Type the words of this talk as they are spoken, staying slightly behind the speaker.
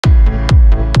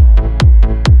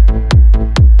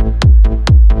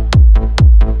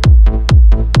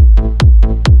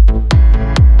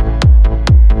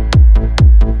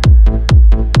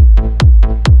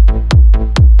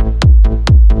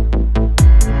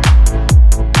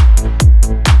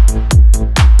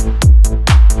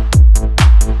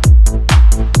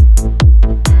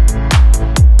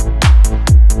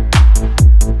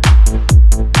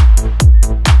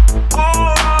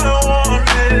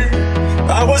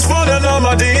was fighting all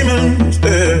my demons,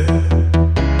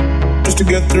 yeah, just to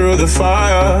get through the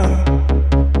fire.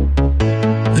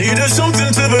 Needed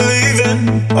something to believe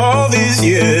in all these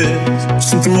years,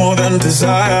 something more than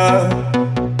desire.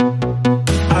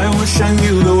 I wish I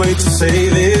knew the way to say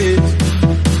this,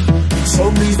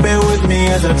 so please bear with me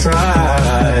as I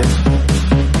try.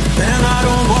 And I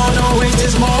don't wanna waste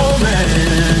this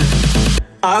moment,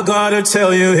 I gotta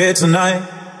tell you here tonight.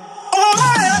 All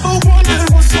I ever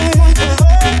wanted was someone to love.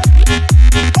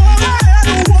 All I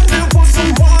ever wanted was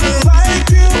someone like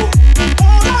you.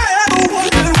 All I ever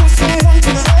wanted was someone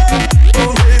to love.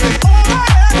 Oh baby, all I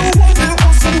ever wanted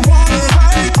was someone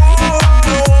like you. All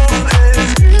I want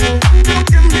is you.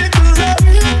 You give me the love,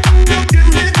 you give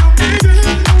me the reason,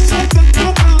 something to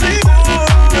believe in. All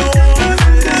I want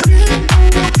is you.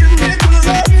 You give me the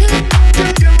love, you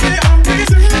give me a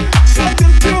reason,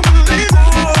 something to believe in.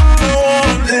 All I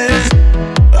want is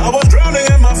I was drowning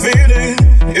in my feelings,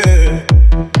 yeah.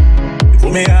 You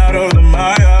pulled me out of the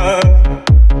mire,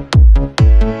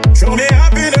 show me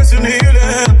happiness and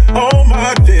healing. Oh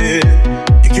my dear,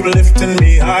 you keep lifting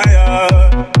me higher.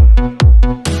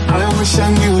 I wish I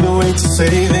knew the way to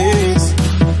say this,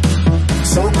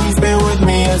 so please bear with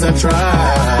me as I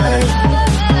try.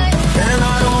 And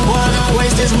I don't wanna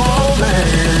waste this moment,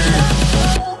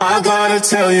 I gotta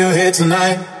tell you here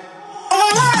tonight.